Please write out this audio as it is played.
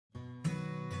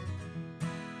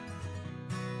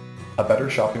A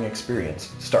better shopping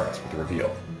experience starts with a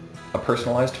reveal. A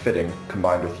personalized fitting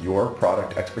combined with your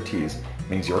product expertise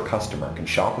means your customer can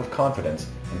shop with confidence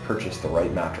and purchase the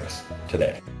right mattress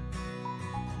today.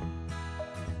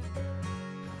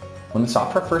 When the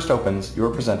software first opens, you are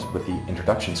presented with the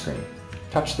introduction screen.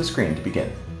 Touch the screen to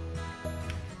begin.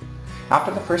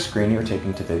 After the first screen, you are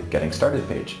taken to the Getting Started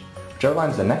page, which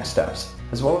outlines the next steps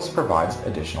as well as provides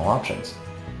additional options.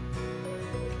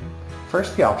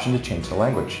 First, the option to change the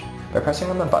language. By pressing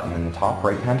on the button in the top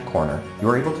right-hand corner, you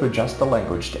are able to adjust the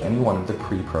language to any one of the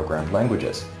pre-programmed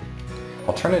languages.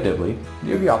 Alternatively,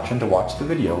 you have the option to watch the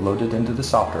video loaded into the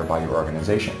software by your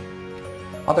organization.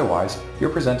 Otherwise, you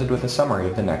are presented with a summary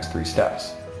of the next 3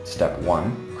 steps. Step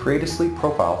 1. Create a sleep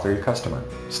profile for your customer.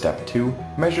 Step 2.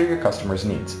 Measure your customer's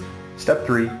needs. Step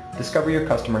 3. Discover your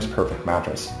customer's perfect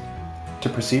mattress. To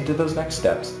proceed to those next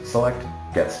steps, select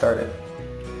Get Started.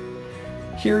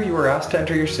 Here you are asked to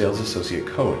enter your sales associate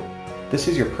code. This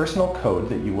is your personal code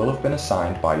that you will have been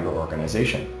assigned by your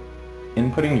organization.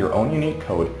 Inputting your own unique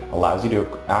code allows you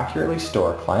to accurately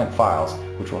store client files,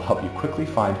 which will help you quickly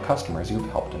find customers you've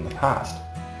helped in the past.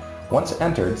 Once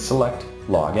entered, select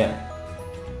Log In.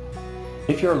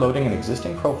 If you are loading an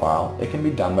existing profile, it can be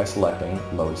done by selecting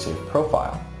Load Save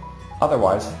Profile.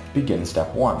 Otherwise, begin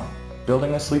Step 1,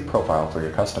 building a sleep profile for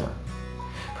your customer.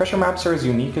 Pressure maps are as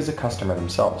unique as a customer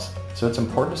themselves, so it's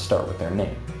important to start with their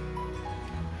name.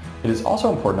 It is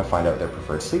also important to find out their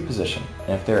preferred sleep position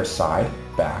and if they're a side,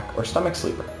 back, or stomach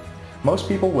sleeper. Most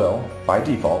people will, by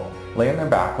default, lay on their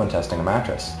back when testing a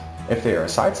mattress. If they are a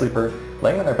side sleeper,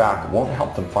 laying on their back won't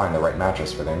help them find the right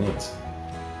mattress for their needs.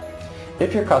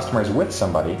 If your customer is with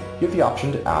somebody, you have the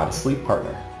option to add a sleep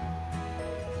partner.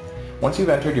 Once you've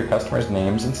entered your customer's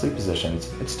names and sleep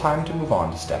positions, it's time to move on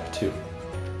to Step 2.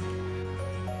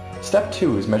 Step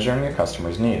 2 is measuring your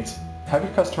customer's needs. Have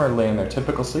your customer lay in their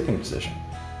typical sleeping position,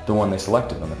 the one they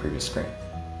selected on the previous screen.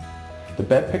 The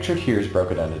bed pictured here is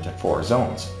broken into 4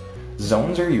 zones.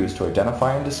 Zones are used to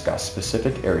identify and discuss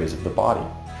specific areas of the body.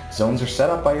 Zones are set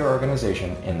up by your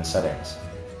organization in the settings.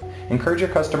 Encourage your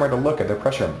customer to look at their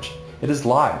pressure image. It is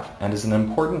live and is an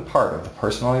important part of the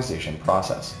personalization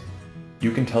process.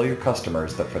 You can tell your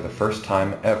customers that for the first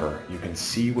time ever, you can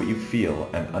see what you feel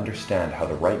and understand how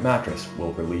the right mattress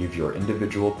will relieve your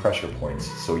individual pressure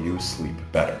points so you sleep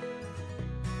better.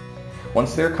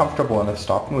 Once they are comfortable and have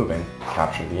stopped moving,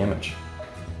 capture the image.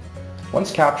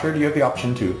 Once captured, you have the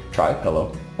option to try a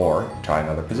pillow or try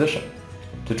another position.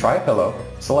 To try a pillow,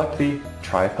 select the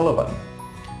Try a Pillow button.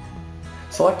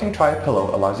 Selecting Try a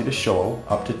Pillow allows you to show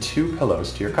up to 2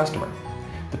 pillows to your customer.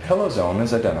 The pillow zone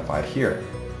is identified here.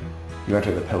 You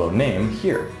enter the pillow name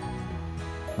here.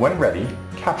 When ready,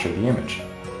 capture the image.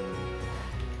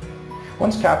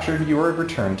 Once captured, you are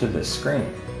returned to this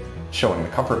screen, showing the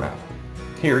comfort map.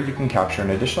 Here you can capture an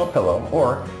additional pillow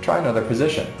or try another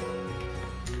position.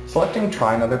 Selecting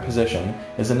Try Another Position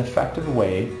is an effective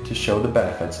way to show the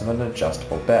benefits of an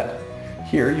adjustable bed.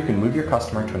 Here you can move your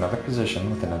customer to another position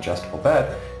with an adjustable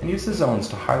bed and use the zones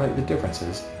to highlight the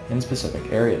differences in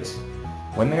specific areas.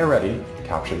 When they are ready,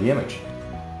 capture the image.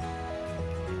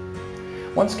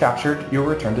 Once captured, you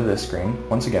will return to this screen,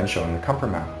 once again showing the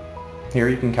comfort map. Here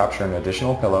you can capture an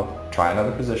additional pillow, try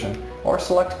another position, or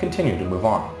select Continue to move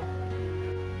on.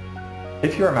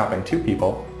 If you are mapping 2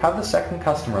 people, have the second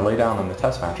customer lay down on the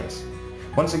test mattress.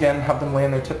 Once again, have them lay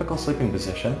in their typical sleeping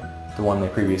position, the one they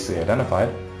previously identified,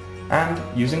 and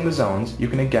using the zones, you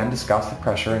can again discuss the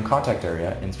pressure and contact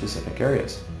area in specific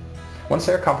areas. Once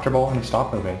they are comfortable and have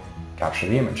stopped moving, capture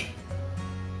the image.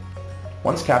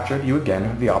 Once captured, you again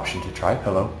have the option to try a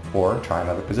pillow or try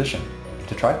another position.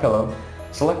 To try a pillow,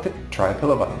 select the Try a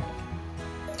Pillow button.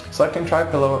 Selecting Try a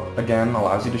Pillow again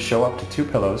allows you to show up to 2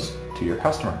 pillows to your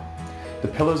customer. The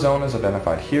pillow zone is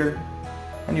identified here,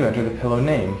 and you enter the pillow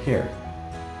name here.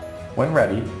 When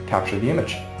ready, capture the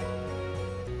image.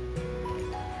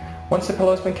 Once the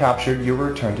pillow has been captured, you will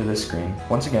return to this screen,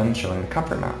 once again showing the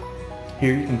comfort map.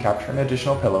 Here you can capture an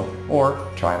additional pillow or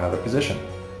try another position.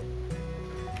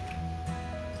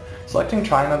 Selecting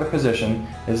Try Another Position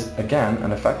is again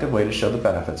an effective way to show the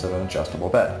benefits of an adjustable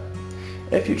bed.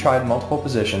 If you tried multiple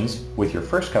positions with your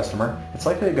first customer, it's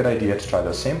likely a good idea to try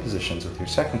those same positions with your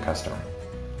second customer.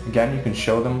 Again, you can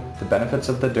show them the benefits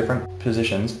of the different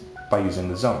positions by using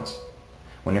the zones.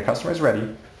 When your customer is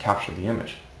ready, capture the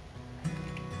image.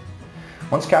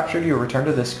 Once captured, you will return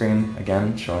to this screen,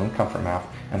 again showing the comfort map,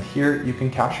 and here you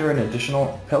can capture an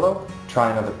additional pillow,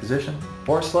 try another position,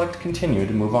 or select Continue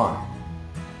to move on.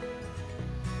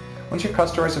 Once your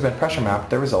customers have been pressure mapped,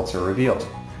 their results are revealed.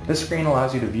 This screen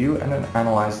allows you to view and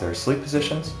analyze their sleep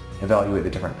positions, evaluate the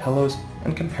different pillows,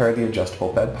 and compare the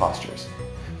adjustable bed postures.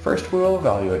 First, we will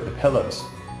evaluate the pillows.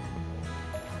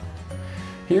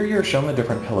 Here you are shown the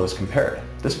different pillows compared.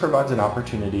 This provides an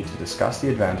opportunity to discuss the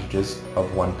advantages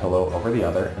of one pillow over the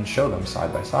other and show them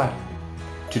side by side.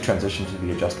 To transition to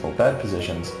the adjustable bed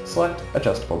positions, select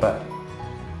Adjustable Bed.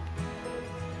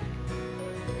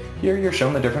 Here you're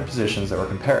shown the different positions that were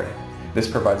compared. This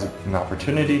provides an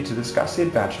opportunity to discuss the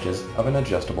advantages of an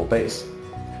adjustable base.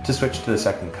 To switch to the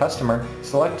second customer,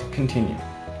 select Continue.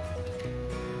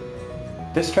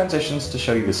 This transitions to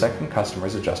show you the second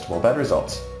customer's adjustable bed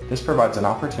results. This provides an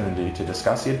opportunity to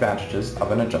discuss the advantages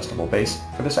of an adjustable base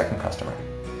for the second customer.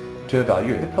 To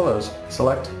evaluate the pillows,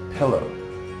 select Pillow.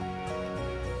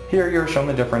 Here you are shown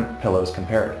the different pillows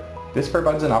compared. This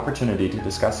provides an opportunity to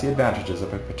discuss the advantages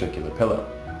of a particular pillow.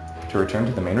 To return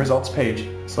to the main results page,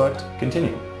 select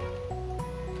Continue.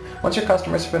 Once your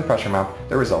customers have been pressure mapped,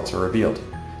 their results are revealed.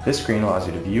 This screen allows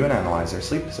you to view and analyze their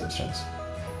sleep positions.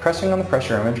 Pressing on the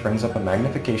pressure image brings up a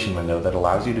magnification window that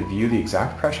allows you to view the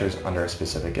exact pressures under a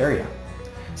specific area.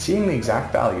 Seeing the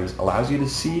exact values allows you to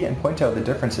see and point out the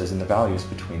differences in the values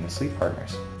between the sleep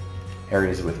partners.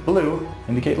 Areas with blue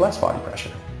indicate less body pressure.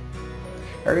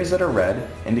 Areas that are red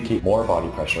indicate more body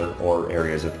pressure or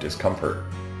areas of discomfort.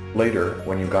 Later,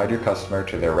 when you guide your customer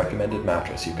to their recommended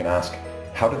mattress, you can ask,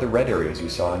 how did the red areas you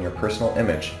saw in your personal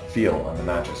image feel on the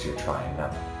mattress you're trying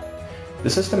now? The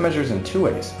system measures in two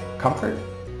ways, comfort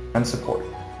and support.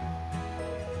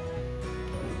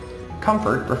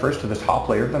 Comfort refers to the top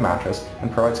layer of the mattress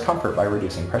and provides comfort by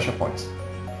reducing pressure points.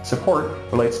 Support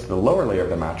relates to the lower layer of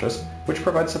the mattress, which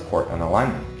provides support and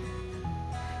alignment.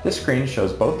 This screen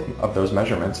shows both of those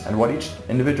measurements and what each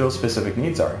individual's specific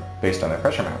needs are, based on their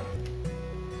pressure map.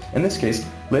 In this case,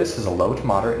 Liz has a low to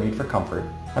moderate need for comfort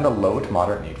and a low to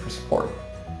moderate need for support.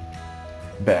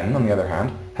 Ben, on the other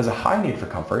hand, has a high need for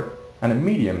comfort and a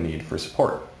medium need for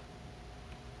support.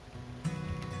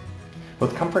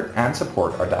 Both comfort and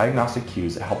support are diagnostic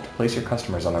cues that help to place your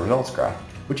customers on the results graph,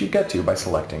 which you get to by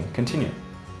selecting Continue.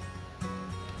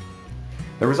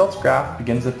 The results graph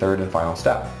begins the third and final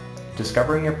step,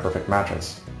 discovering your perfect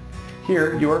mattress.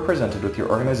 Here, you are presented with your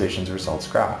organization's results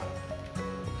graph.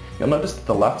 You'll notice that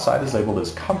the left side is labeled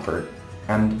as Comfort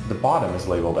and the bottom is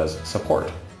labeled as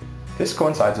Support. This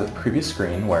coincides with the previous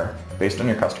screen where, based on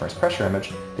your customer's pressure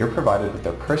image, they are provided with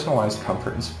their personalized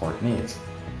comfort and support needs.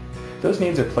 Those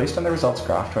needs are placed on the results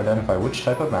graph to identify which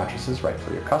type of mattress is right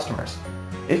for your customers.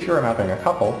 If you are mapping a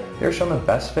couple, they are shown the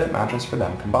best fit mattress for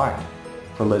them combined.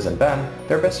 For Liz and Ben,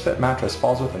 their best fit mattress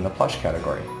falls within the plush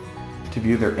category. To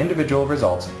view their individual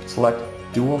results, select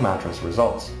Dual Mattress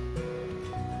Results.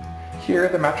 Here,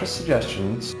 the mattress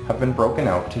suggestions have been broken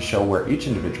out to show where each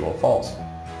individual falls.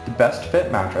 The best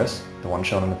fit mattress, the one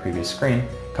shown on the previous screen,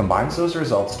 combines those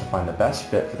results to find the best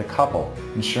fit for the couple,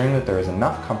 ensuring that there is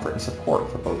enough comfort and support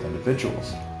for both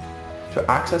individuals. To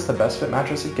access the best fit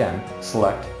mattress again,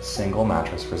 select Single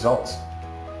Mattress Results.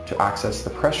 To access the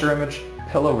pressure image,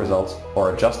 pillow results,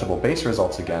 or adjustable base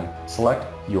results again, select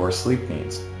Your Sleep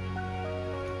Needs.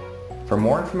 For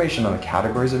more information on the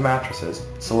categories of mattresses,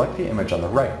 select the image on the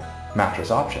right,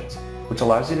 Mattress Options, which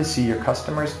allows you to see your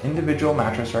customer's individual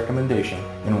mattress recommendation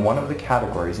in one of the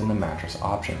categories in the mattress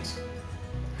options.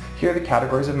 Here the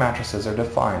categories of mattresses are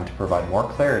defined to provide more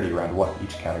clarity around what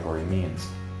each category means.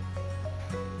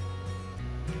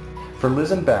 For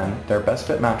Liz and Ben, their best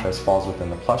fit mattress falls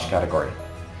within the plush category.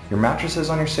 Your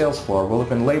mattresses on your sales floor will have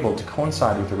been labeled to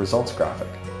coincide with the results graphic.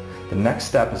 The next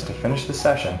step is to finish the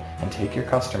session and take your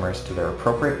customers to their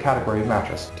appropriate category of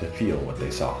mattress to feel what they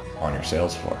saw on your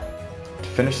sales floor. To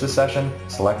finish the session,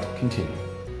 select Continue.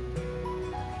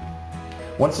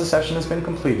 Once the session has been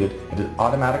completed, it is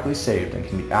automatically saved and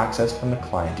can be accessed from the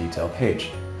client detail page.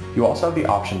 You also have the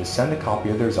option to send a copy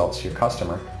of the results to your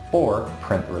customer or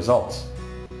print the results.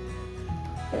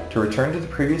 To return to the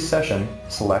previous session,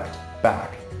 select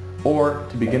Back, or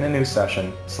to begin a new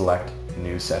session, select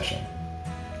New Session.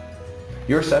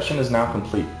 Your session is now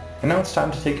complete, and now it's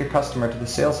time to take your customer to the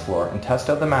sales floor and test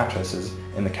out the mattresses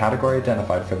in the category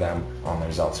identified for them on the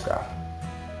results graph.